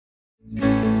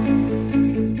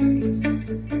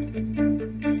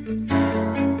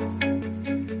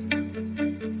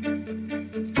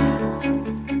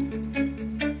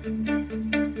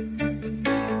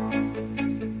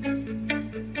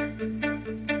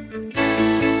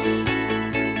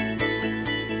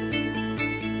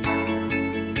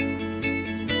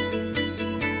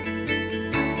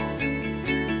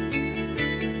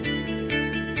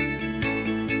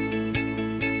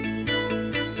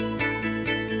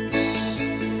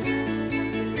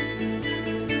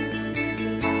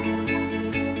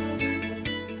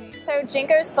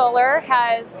Jinko Solar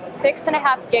has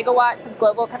 6.5 gigawatts of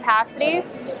global capacity.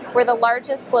 We're the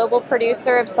largest global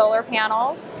producer of solar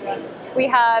panels. We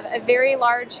have a very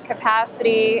large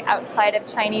capacity outside of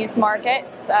Chinese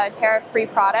markets, tariff-free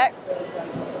products.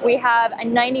 We have a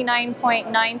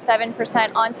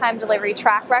 99.97% on-time delivery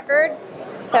track record.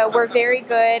 So we're very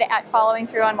good at following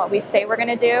through on what we say we're going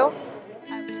to do.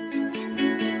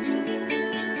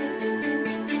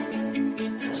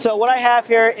 So what I have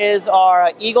here is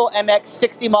our Eagle MX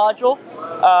 60 module.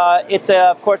 It's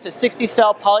of course a 60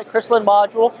 cell polycrystalline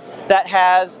module that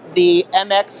has the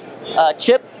MX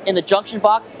chip in the junction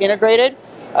box integrated.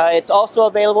 It's also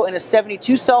available in a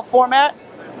 72 cell format.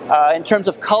 In terms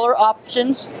of color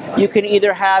options, you can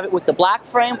either have it with the black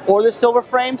frame or the silver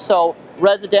frame, so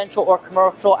residential or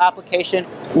commercial application,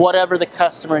 whatever the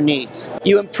customer needs.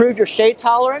 You improve your shade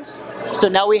tolerance, so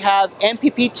now we have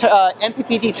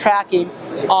MPPT tracking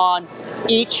on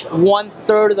each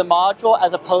 1/3 of the module,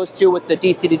 as opposed to with the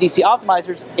DC to DC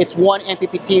optimizers, it's one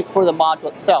MPPT for the module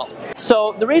itself.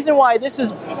 So the reason why this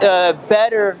is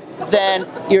better than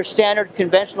your standard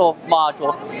conventional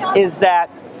module is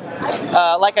that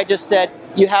like I just said,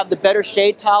 you have the better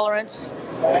shade tolerance.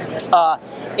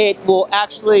 It will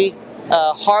actually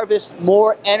harvest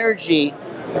more energy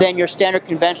than your standard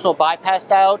conventional bypass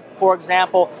diode. For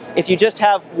example, if you just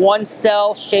have one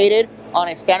cell shaded on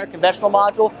a standard conventional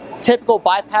module, typical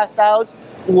bypass diodes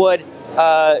would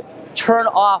turn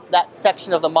off that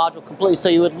section of the module completely, so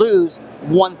you would lose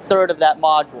 1/3 of that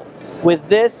module. With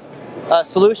this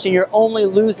solution, you're only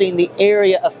losing the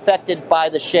area affected by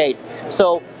the shade.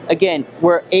 So again,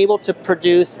 we're able to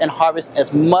produce and harvest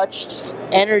as much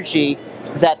energy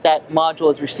that that module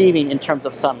is receiving in terms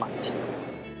of sunlight.